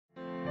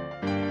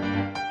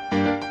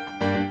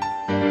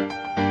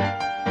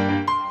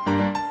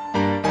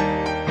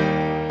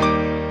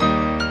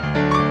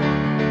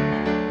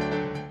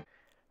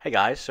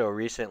guys, so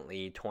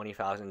recently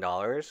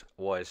 $20,000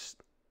 was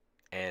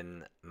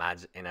in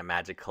a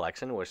Magic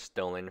collection was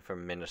stolen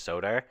from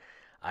Minnesota.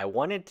 I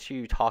wanted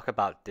to talk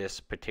about this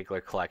particular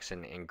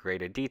collection in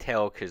greater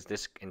detail because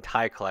this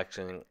entire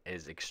collection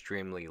is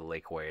extremely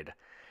liquid.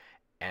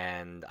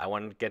 And I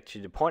want to get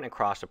to the point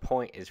across. The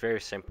point is very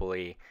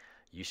simply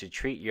you should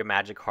treat your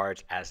Magic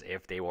cards as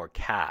if they were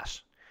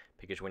cash.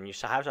 Because when you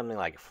have something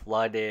like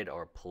flooded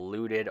or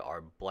polluted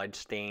or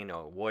bloodstained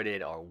or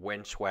wooded or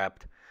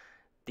windswept,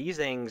 these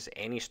things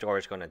any store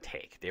is going to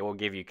take. They will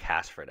give you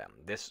cash for them.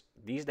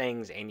 These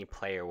things any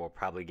player will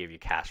probably give you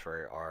cash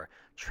for or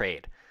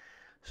trade.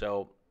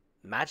 So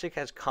Magic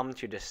has come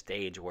to this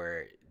stage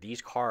where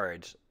these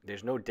cards,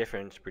 there's no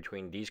difference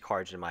between these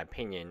cards in my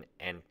opinion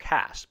and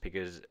cash,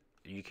 because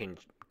you can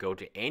go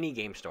to any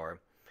game store,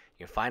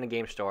 you can find a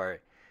game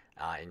store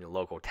in your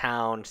local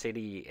town,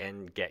 city,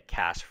 and get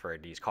cash for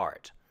these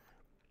cards.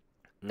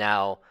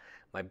 Now,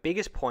 my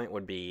biggest point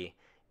would be,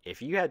 if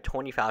you had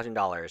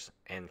 $20,000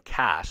 in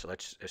cash,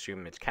 let's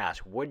assume it's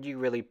cash, would you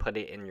really put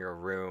it in your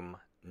room,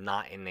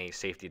 not in a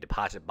safety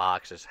deposit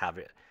box, just have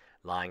it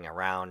lying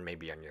around,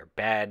 maybe on your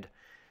bed?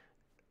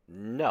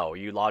 No,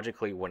 you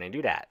logically wouldn't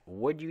do that.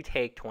 Would you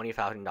take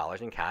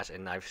 $20,000 in cash?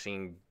 And I've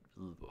seen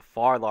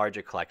far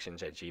larger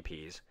collections at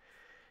GPs,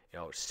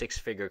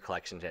 six-figure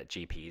collections at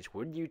GPs.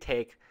 Would you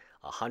take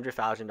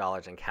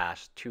 $100,000 in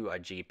cash to a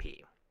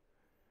GP,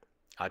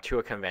 to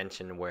a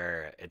convention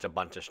where it's a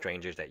bunch of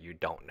strangers that you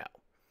don't know?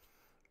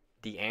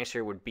 The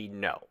answer would be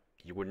no.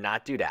 You would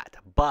not do that.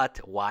 But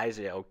why is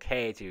it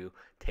okay to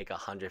take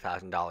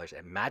 $100,000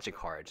 in Magic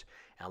cards?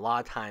 And a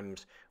lot of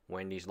times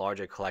when these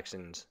larger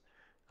collections,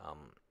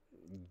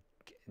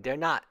 they're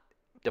not,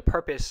 the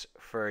purpose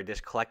for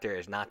this collector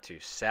is not to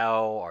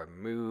sell or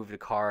move the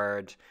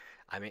cards.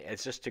 I mean,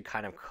 it's just to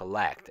kind of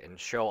collect and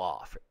show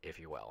off, if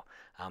you will.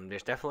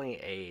 There's definitely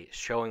a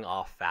showing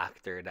off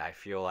factor that I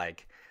feel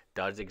like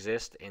does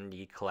exist in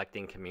the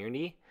collecting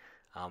community.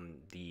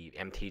 The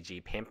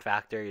MTG pimp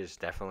factor is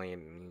definitely,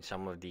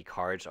 some of the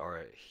cards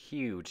are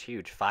huge,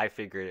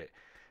 5-figure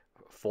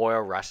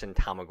foil Russian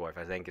Tamagotchi.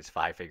 I think it's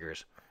 5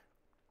 figures.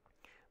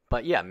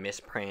 But yeah,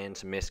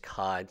 misprints,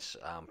 miscuts,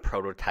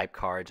 prototype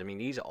cards. I mean,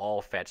 these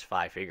all fetch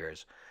 5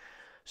 figures.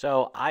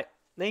 So I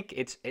think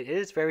it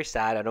is very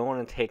sad. I don't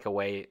want to take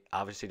away,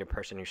 obviously, the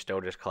person who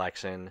stole this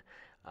collection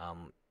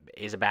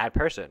is a bad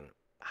person.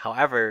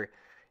 However,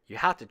 you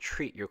have to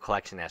treat your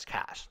collection as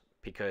cash,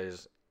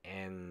 because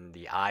in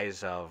the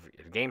eyes of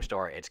the game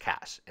store, it's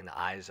cash. In the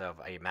eyes of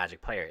a Magic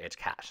player, it's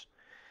cash.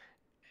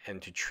 And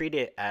to treat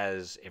it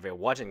as if it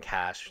wasn't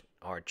cash,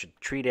 or to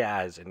treat it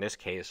as, in this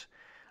case,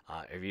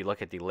 if you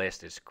look at the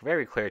list, it's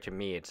very clear to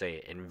me it's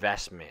a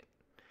investment.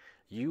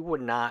 You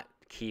would not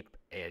keep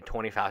a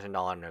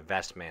 $20,000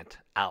 investment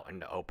out in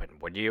the open,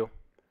 would you?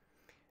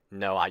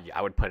 No,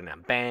 I would put it in a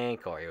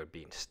bank, or it would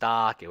be in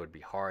stock. It would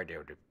be hard. It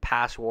would be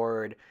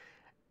password.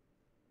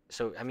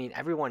 So, I mean,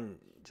 everyone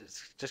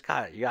just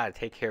you gotta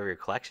take care of your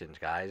collections,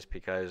 guys,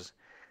 because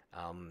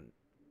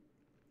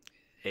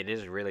it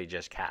is really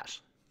just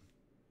cash.